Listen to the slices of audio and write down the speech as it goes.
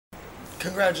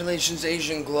Congratulations,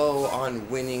 Asianglow, on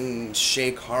winning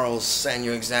ShayCarl's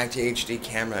Sanyo Exacti HD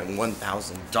camera and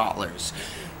 $1,000.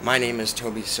 My name is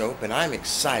Toby Soap, and I'm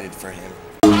excited for him.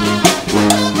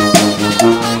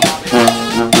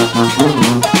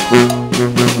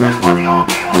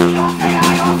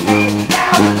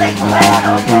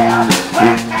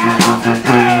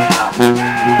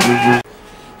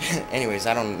 Anyways,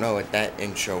 I don't know what that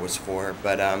intro was for,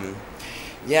 but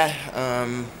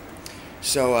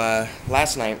so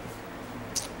last night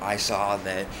I saw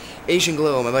that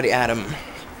Asianglow, my buddy Adam,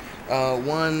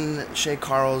 won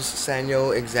ShayCarl's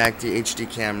Sanyo Exacti HD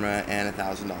camera and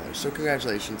 $1,000. So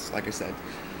congratulations, like I said.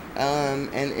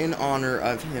 And in honor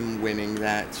of him winning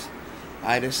that,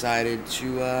 I decided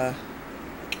to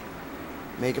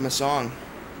make him a song.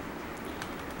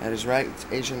 That is right,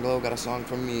 Asianglow got a song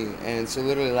from me. And so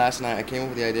literally last night I came up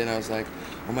with the idea and I was like,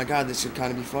 oh my god, this could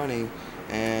kind of be funny.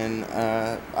 And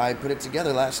I put it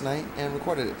together last night and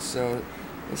recorded it. So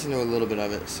listen to a little bit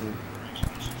of it. So.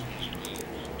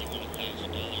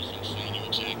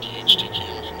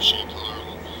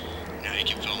 Now you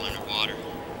can fall underwater.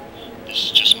 This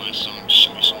is just my song to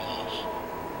show you some love.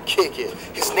 Kick it.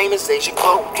 His name is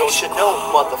Asianglow, don't you know,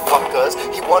 motherfuckers?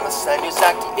 He won a Sanyo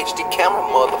Exacti HD camera,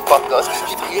 motherfuckers.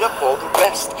 He beat up all the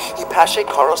rest. He passed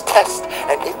ShayCarl's test.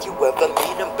 And if you ever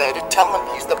meet him, better tell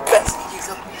him he's the best.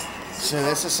 So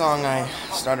that's a song I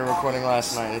started recording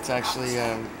last night. It's actually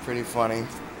pretty funny.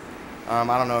 I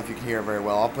don't know if you can hear it very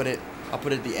well. I'll put it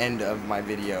at the end of my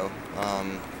video,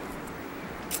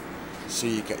 so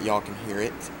y'all can hear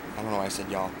it. I don't know why I said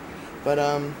y'all, but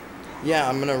yeah,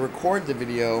 I'm gonna record the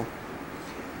video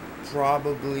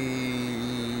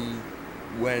probably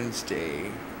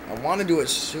Wednesday. I want to do it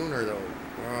sooner though.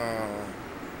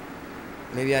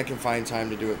 Maybe I can find time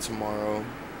to do it tomorrow.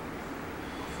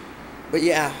 But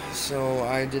yeah, so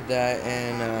I did that,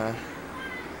 and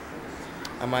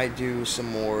I might do some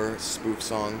more spoof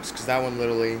songs, because that one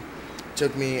literally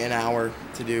took me an hour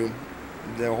to do,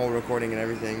 the whole recording and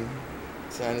everything.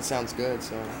 So, and it sounds good,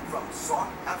 so. From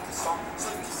song after song, so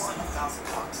you want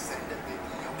 $1,000, send a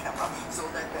video camera, so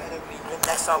that better mean the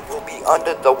next song will be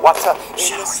under the water,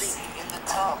 in the sea, in the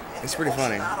tub. It's pretty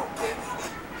funny.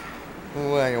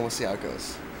 Well, we'll see how it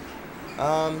goes.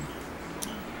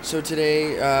 So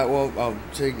today,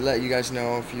 to let you guys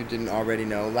know, if you didn't already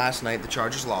know, last night the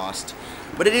Chargers lost,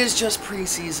 but it is just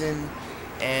preseason,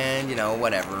 and you know,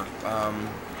 whatever.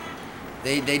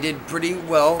 They did pretty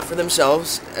well for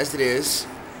themselves as it is,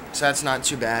 so that's not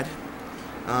too bad.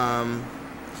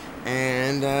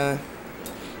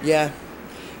 Yeah,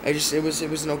 it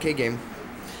was an okay game,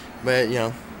 but you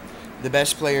know, the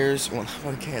best players. Well,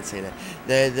 I can't say that.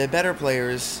 The better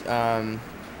players.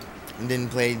 Didn't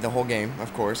play the whole game,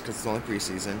 of course, because it's only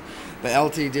preseason. But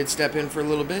LT did step in for a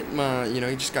little bit. You know,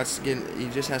 he just has to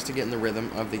get in the rhythm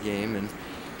of the game. And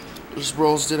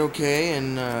Sproles did okay,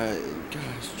 and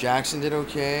gosh, Jackson did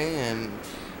okay, and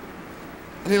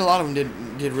I think a lot of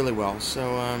them did really well. So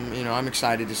you know, I'm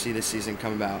excited to see this season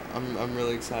come about. I'm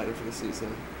really excited for the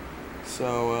season.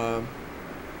 So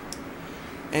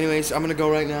anyways, I'm gonna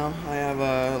go right now. I have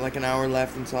like an hour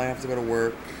left until I have to go to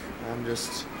work. I'm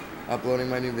just uploading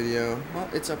my new video. Well,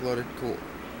 it's uploaded. Cool.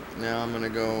 Now I'm gonna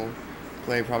go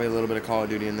play probably a little bit of Call of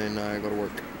Duty and then go to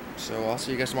work. So I'll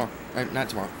see you guys tomorrow. Not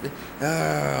tomorrow.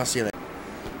 I'll see you later.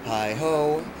 Hi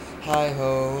ho,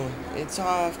 it's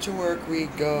off to work we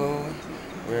go,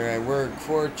 where I work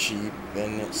for cheap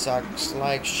and it sucks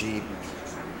like sheep.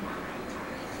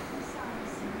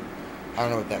 I don't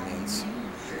know what that means.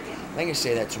 I think I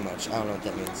say that too much. I don't know what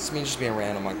that means. It means just being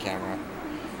random on camera.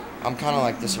 I'm kind of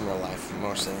like this in real life,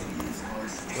 mostly.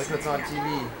 Look what's on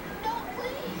TV.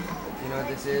 You know what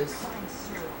this is?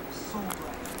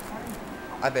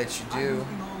 I bet you do.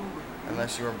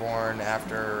 Unless you were born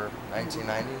after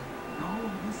 1990.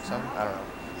 Something? I don't know.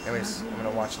 Anyways, I'm going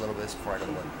to watch a little bit of this before I go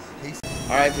to work. Peace.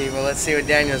 Alright, people. Let's see what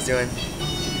Daniel's doing.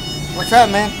 What's up,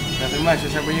 man? Nothing much.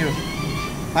 What's up with you?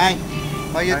 Fine.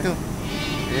 How are you too?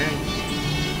 Yeah.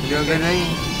 You doing good?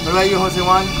 What about you, Jose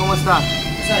Juan? ¿Cómo está?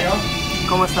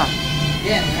 ¿Cómo está?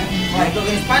 Bien, man. ¿Talk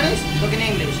in Spanish? Talk in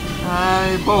English?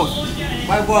 Both.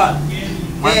 Why what?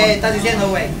 ¿Qué estás diciendo,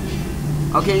 güey?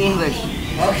 Okay, English.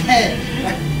 Okay.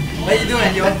 What are you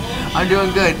doing, Joe? I'm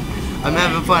doing good. I'm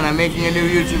having fun. I'm making a new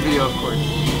YouTube video, of course.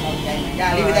 Okay.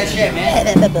 Yeah, leave that shit, man.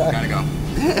 Gotta go.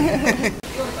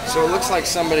 So it looks like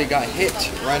somebody got hit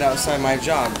right outside my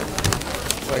job.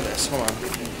 Like this. Hold on.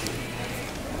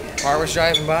 Car was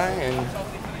driving by and.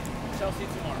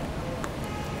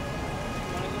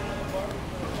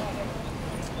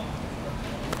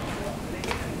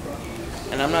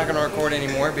 And I'm not going to record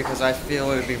anymore because I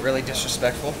feel it would be really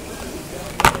disrespectful.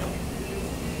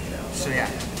 So yeah,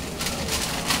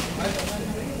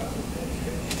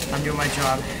 I'm doing my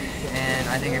job, and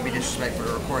I think it'd be disrespectful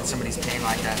to record somebody's pain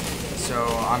like that. So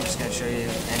I'm just gonna show you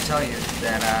and tell you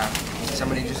that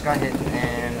somebody just got hit,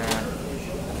 and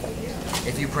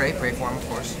if you pray for him, of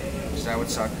course, because that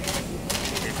would suck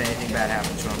if anything bad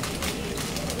happened to him.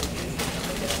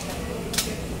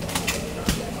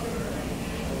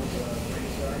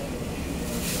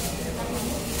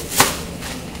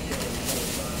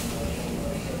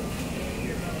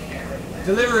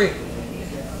 Delivery.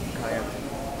 Oh, yeah.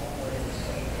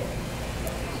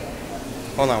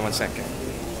 Hold on 1 second.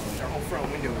 Our whole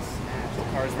front window is smashed. The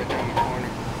car's right there in the corner.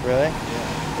 Really?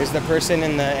 Yeah. Is the person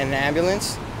in the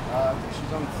ambulance?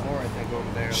 She's on the floor, I think,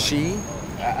 over there. She?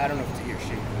 I don't know if it's he or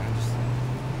she.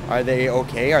 Are they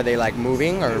okay? Are they like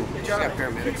moving or? She's got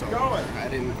paramedics all over. I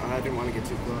didn't want to get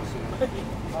too close. You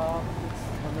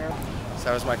know? So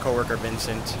that was my coworker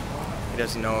Vincent. He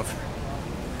doesn't know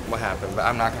what happened, but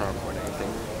I'm not gonna record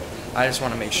anything. I just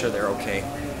want to make sure they're okay.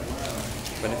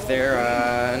 But if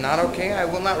they're not okay, I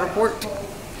will not report.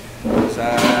 So,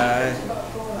 I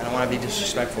don't want to be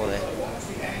disrespectful.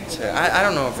 I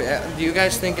don't know if do you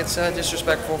guys think it's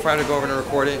disrespectful if I had to go over and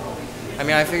record it? I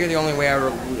mean, I figure the only way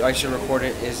I should record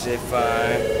it is if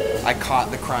I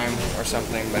caught the crime or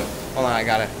something. But hold on, I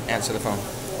gotta answer the phone.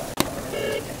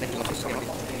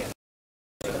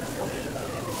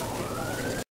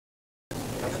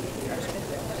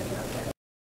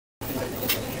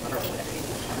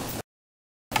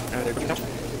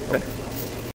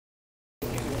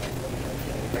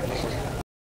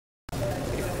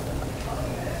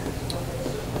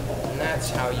 And that's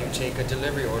how you take a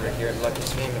delivery order here at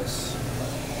Lucky's Famous.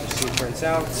 Receipt prints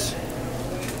out.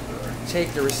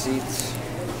 Take the receipts.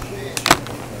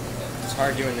 It's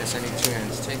hard doing this. I need 2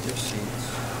 hands. Take the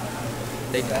receipts.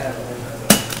 Take that.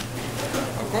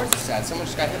 Of course it's sad. Someone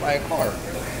just got hit by a car.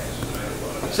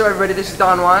 So everybody, this is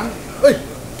Don Juan. Hey!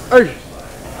 Hey!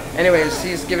 Anyways,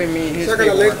 he's giving me his Saca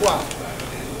la paperwork. lengua.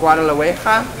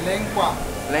 Guadalaveja? Lengua.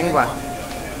 Lengua.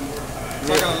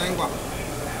 Saca la lengua.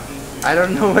 I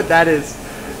don't know what that is.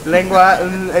 Lengua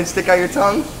and stick out your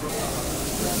tongue?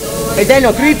 Hey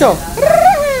Daniel, grito!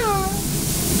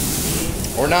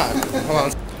 Or not. Hold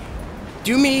on.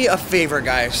 Do me a favor,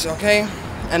 guys, okay?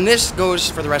 And this goes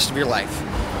for the rest of your life.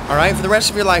 Alright? For the rest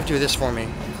of your life, do this for me.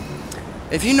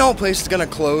 If you know a place is gonna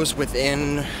close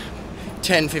within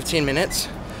 10-15 minutes,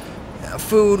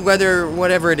 food, weather,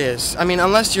 whatever it is. I mean,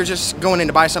 unless you're just going in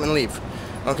to buy something and leave.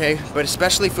 Okay? But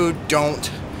especially food, don't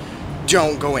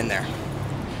go in there.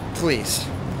 Please.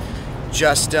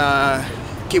 Just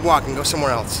keep walking, go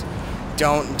somewhere else.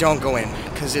 Don't go in,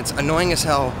 because it's annoying as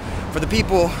hell for the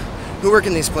people who work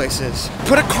in these places.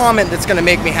 Put a comment that's gonna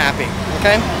make me happy,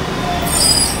 okay?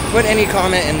 Put any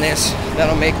comment in this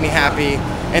that'll make me happy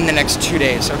in the next 2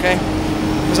 days, okay?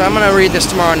 Because I'm gonna read this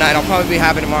tomorrow night. I'll probably be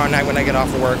happy tomorrow night when I get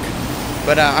off of work.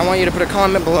 But I want you to put a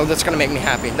comment below that's gonna make me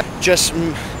happy. Just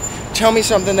tell me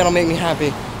something that'll make me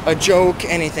happy. A joke,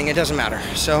 anything, it doesn't matter.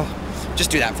 So just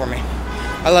do that for me.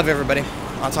 I love everybody.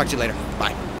 I'll talk to you later.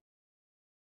 Bye.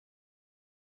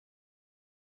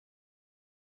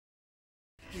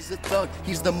 He's a thug,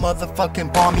 he's the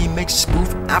motherfucking bomb. He makes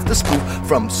spoof after spoof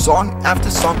from song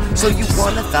after song. So you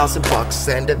want $1,000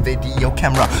 and a video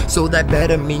camera. So that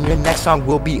better mean your next song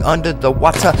will be under the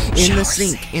water. In the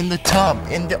sink, in the tub,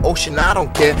 in the ocean, I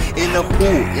don't care. In the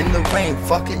pool, in the rain,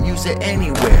 fuck it, use it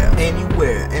anywhere.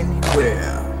 Anywhere,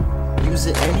 anywhere. Use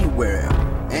it anywhere,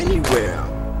 anywhere.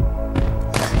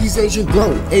 He's Asian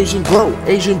glow, Asian glow,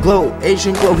 Asian glow,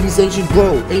 Asian glow. He's Asian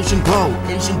glow, Asian glow,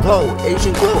 Asian glow,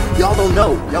 Asian glow. Y'all don't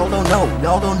know, y'all don't know,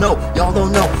 y'all don't know, y'all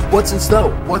don't know what's in store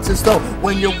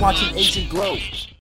when you're watching Asian glow.